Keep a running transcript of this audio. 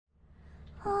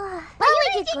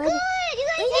did good.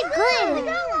 We did good.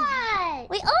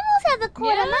 We almost have the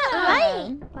quarter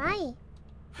amount. Right.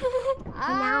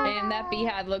 Now. And that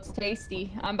beehive looks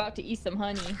tasty. I'm about to eat some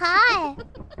honey. Hi.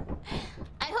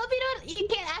 I hope you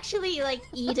can't actually like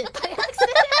eat it by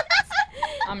accident.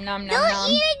 Nom nom nom Don't nom.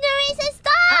 eat it, Nerissa.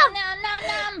 Stop. Nom nom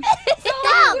nom.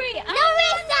 Stop.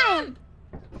 Nerissa.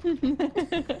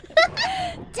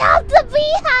 Stop the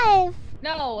beehive.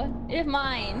 No, it's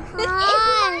mine. It's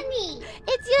money.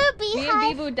 It's your Me beehive.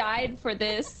 and Bibu died for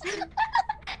this.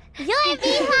 Your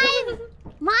beehive.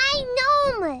 My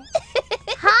gnome.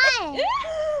 Hi.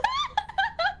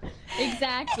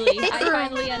 Exactly. I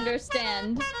finally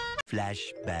understand.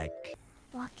 Flashback.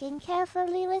 Walking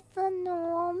carefully with the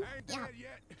gnome. Yeah.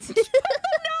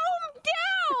 Gnome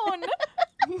down.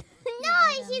 No,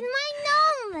 she's my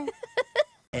gnome.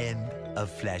 End of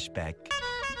flashback.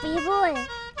 Bibu.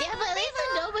 Yeah, but at least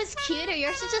the gnome is cuter.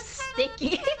 Yours is just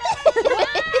sticky.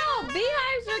 Wow,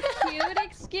 beehives are cute.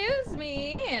 Excuse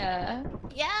me.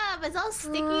 Yeah, but it's all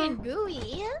sticky and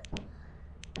gooey.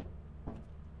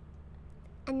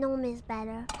 A gnome is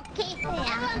better. Okay,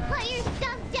 everyone put your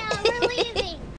stuff down. We're leaving.